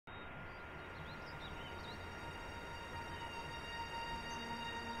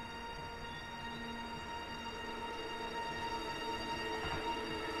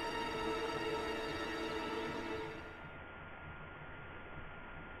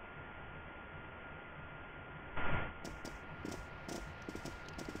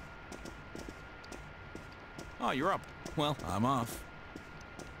Oh, you're up. Well, I'm off.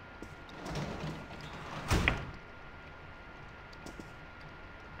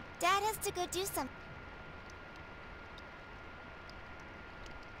 Dad has to go do something.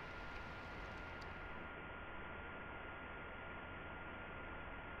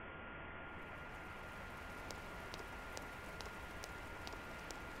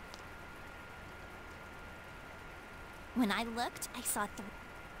 When I looked, I saw three.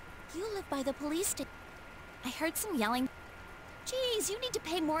 You live by the police station. I heard some yelling. Geez, you need to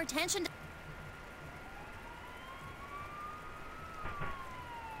pay more attention to...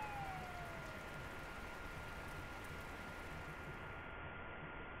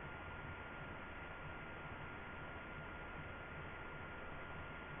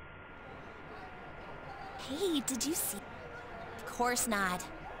 Hey, did you see? Of course not.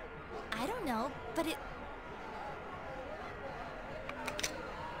 I don't know, but it...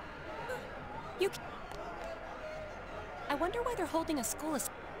 I wonder why they're holding a school.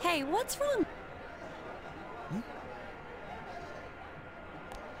 Hey, what's wrong?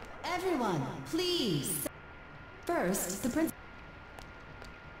 Everyone, please. First, the prince.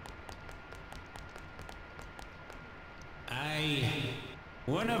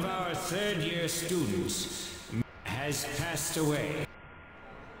 One of our third-year students has passed away.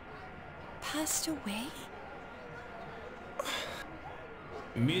 Passed away?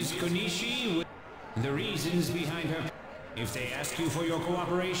 Ms. Konishi, the reasons behind her... If they ask you for your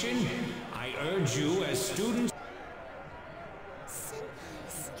cooperation, I urge you as students...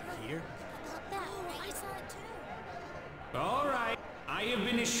 Here? I saw it too. All right, I have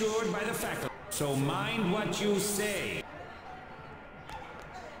been assured by the faculty, so mind what you say.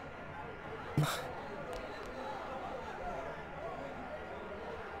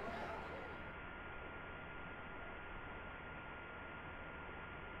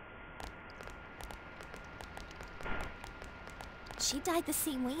 She died the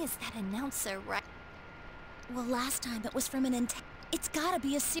same way as that announcer, right? Well, last time it was from an It's gotta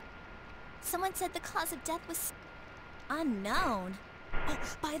be a Someone said the cause of death was unknown. Oh,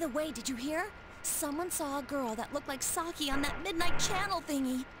 by the way, did you hear? Someone saw a girl that looked like Saki on that Midnight Channel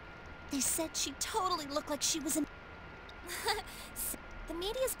thingy. They said she totally looked like she was in... The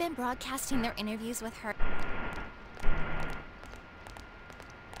media's been broadcasting their interviews with her.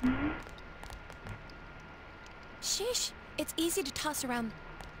 Sheesh, it's easy to toss around.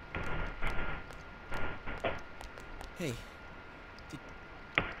 Hey.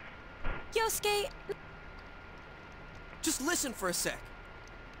 Yosuke! Just listen for a sec.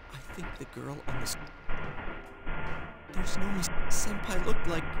 I think the girl on the... There's no mis... Senpai looked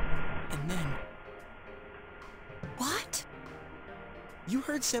like... And then... What? You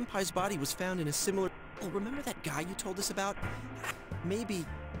heard Senpai's body was found in a similar... Oh, remember that guy you told us about? Maybe...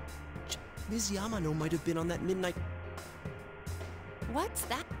 Ms. Yamano might have been on that midnight... What's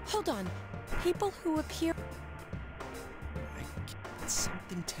that? Hold on. People who appear...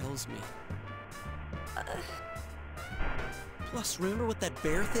 Something tells me. Plus, remember what that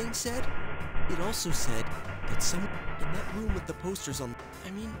bear thing said? It also said that someone in that room with the posters on...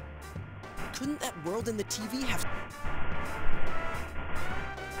 I mean, couldn't that world in the TV have...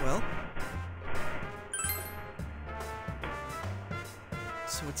 Well...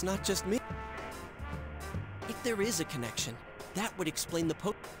 So it's not just me. If there is a connection, that would explain the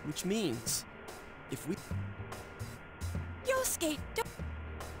which means... If we... Yosuke, don't...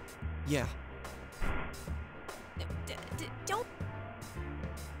 Yeah. Don't...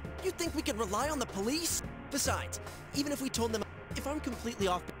 You think we can rely on the police? Besides, even if we told them... If I'm completely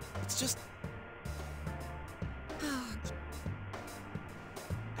off... It's just...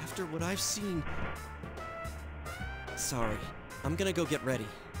 After what I've seen... Sorry. I'm gonna go get ready.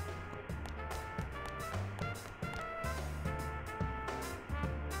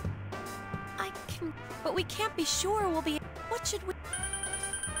 I can... But we can't be sure we'll be... What should we...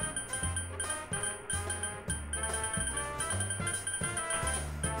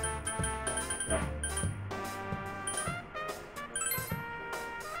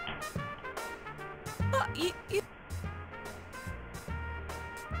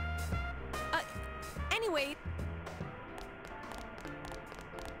 Anyway...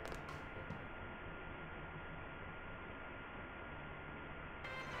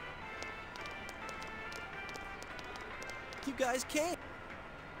 You guys came.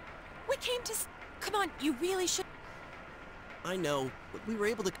 We came to... Come on, you really should... I know, but we were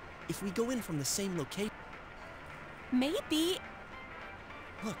able to... If we go in from the same location... Maybe...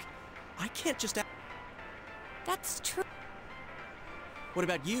 Look, I can't just... That's true. What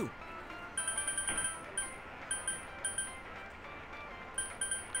about you?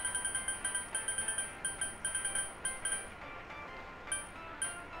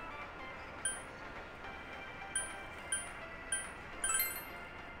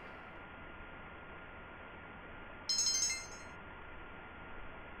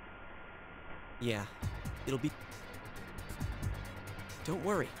 Yeah, it'll be... Don't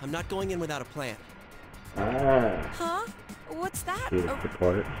worry, I'm not going in without a plan. Huh? What's that? Here's the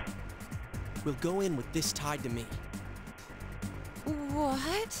part. We'll go in with this tied to me.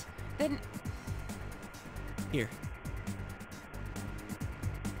 What? Then... Here.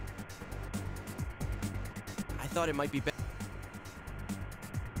 I thought it might be better.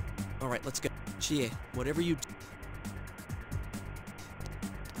 Alright, let's go. Chie, whatever you do...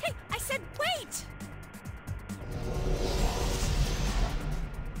 Hey, I said wait!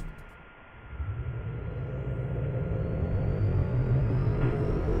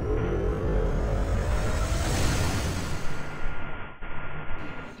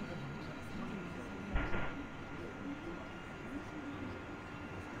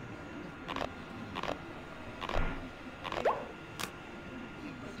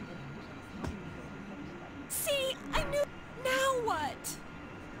 See, I knew. Now what?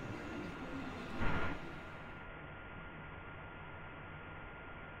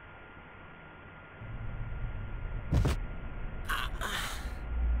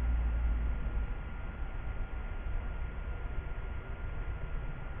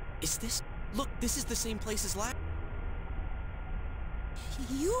 Is this... Look, this is the same place as last...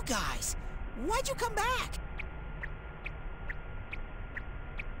 You guys! Why'd you come back?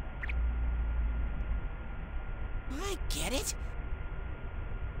 I get it.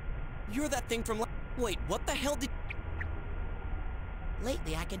 You're that thing from Wait, what the hell did...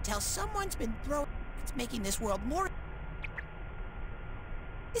 Lately, I can tell someone's been throwing... It's making this world more...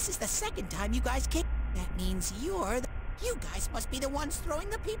 This is the second time you guys came... That means you're the... You guys must be the ones throwing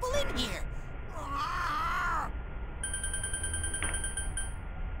the people in here.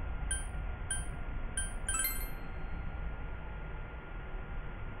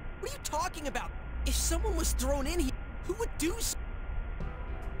 What are you talking about? If someone was thrown in here, who would do so?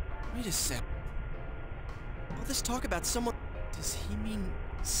 Wait a sec. All this talk about someone... Does he mean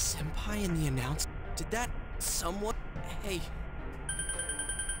Senpai in the announcement? Did that someone... Hey...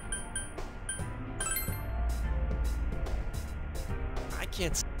 I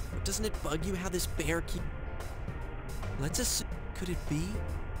can't... Doesn't it bug you how this bear keep... Let's assume... Could it be?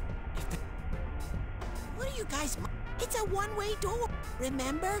 If the... What are you guys... It's a one-way door.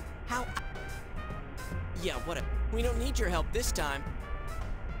 Remember how... Yeah, whatever. We don't need your help this time.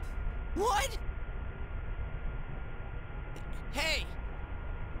 What? Hey!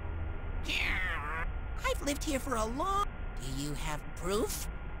 I've lived here for a long... Do you have proof?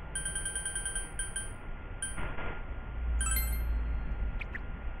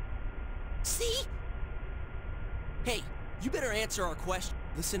 See? Hey, you better answer our question.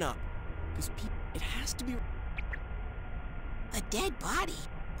 Listen up. Because it has to be... A dead body?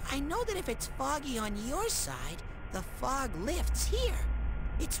 I know that if it's foggy on your side, the fog lifts here.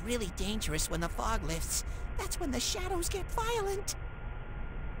 It's really dangerous when the fog lifts. That's when the shadows get violent.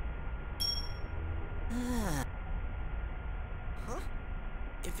 Huh?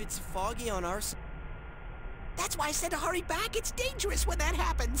 If it's foggy on our side... That's why I said to hurry back. It's dangerous when that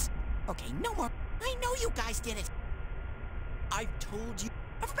happens. Okay, no more. I know you guys did it. I've told you.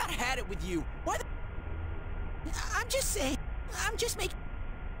 I've about had it with you. Why the... I'm just saying. I'm just making...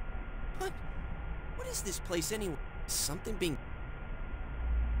 What is this place anyway? Something being...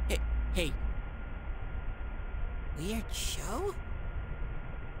 Hey. Weird show?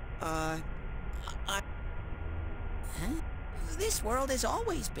 Huh? This world has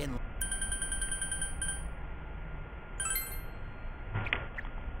always been...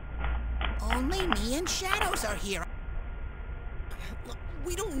 Only me and Shadows are here. Look,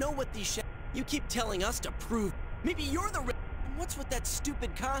 we don't know what these You keep telling us to prove. Maybe you're the What's with that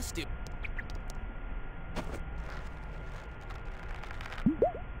stupid costume?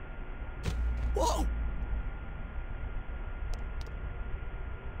 Whoa!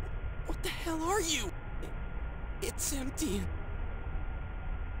 What the hell are you? It's empty.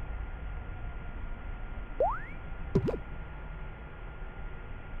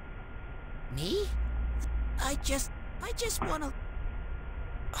 Me? I just wanna...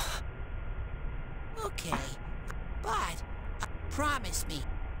 Okay, but promise me.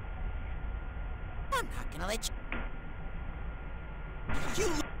 I'm not gonna let you...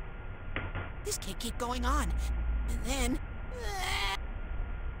 This can't keep going on. And then...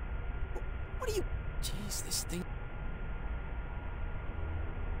 What are you... Jeez, this thing...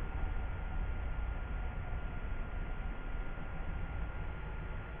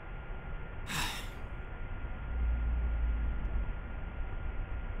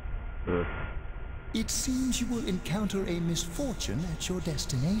 It seems you will encounter a misfortune at your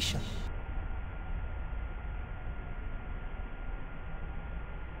destination.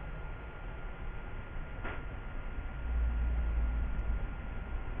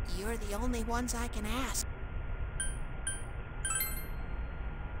 only ones I can ask.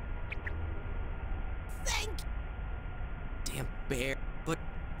 Thank you. Damn bear. But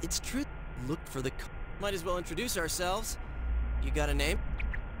it's true. Look for the... Might as well introduce ourselves. You got a name?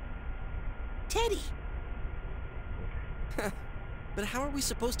 Teddy. But how are we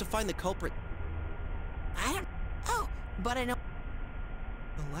supposed to find the culprit? I don't... Oh, but I know...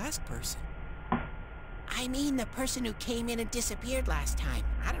 The last person? I mean the person who came in and disappeared last time.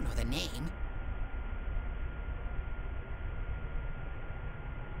 I don't know the name.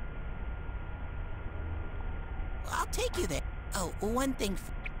 I'll take you there. Oh, one thing...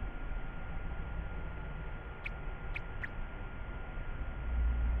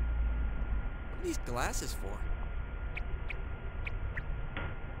 What are these glasses for?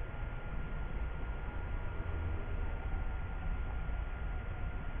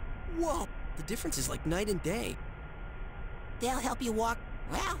 Whoa! The difference is like night and day. They'll help you walk...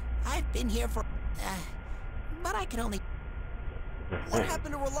 Well, I've been here for... but I can only... What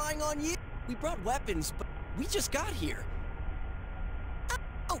happened to relying on you? We brought weapons, but we just got here.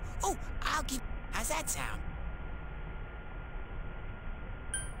 Oh, I'll give... How's that sound?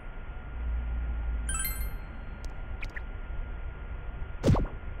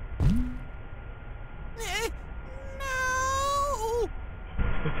 No!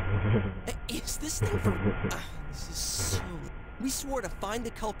 Is this thing from... this is so... We swore to find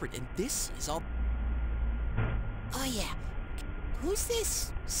the culprit, and this is all... Oh, yeah. Who's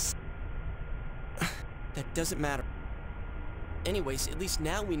this? That doesn't matter. Anyways, at least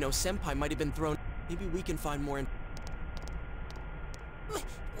now we know Senpai might have been thrown... Maybe we can find more...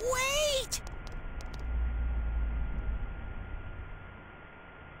 Wait!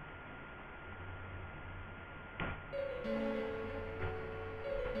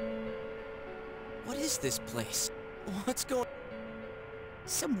 What is this place? What's going...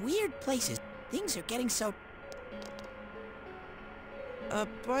 Some weird places. Things are getting so...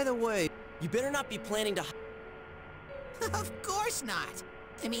 By the way, you better not be planning to... Of course not.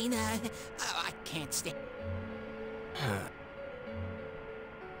 I mean, I can't stay... Man,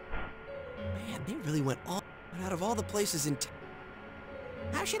 they really went all... But out of all the places in town...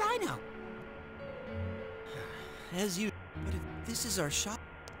 How should I know? As you... But if this is our shop...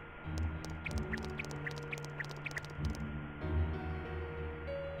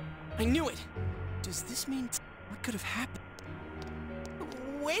 I knew it! Does this mean... What could have happened?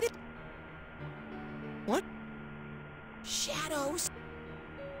 Wait a... What? Shadows?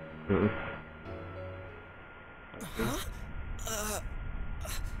 Huh?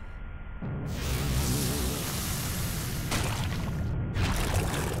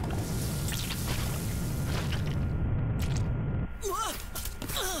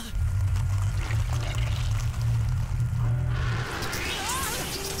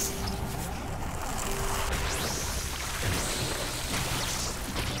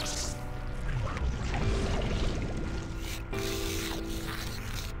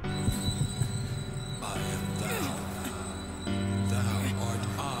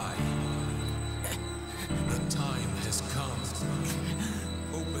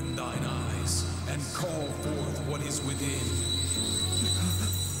 Open thine eyes and call forth what is within.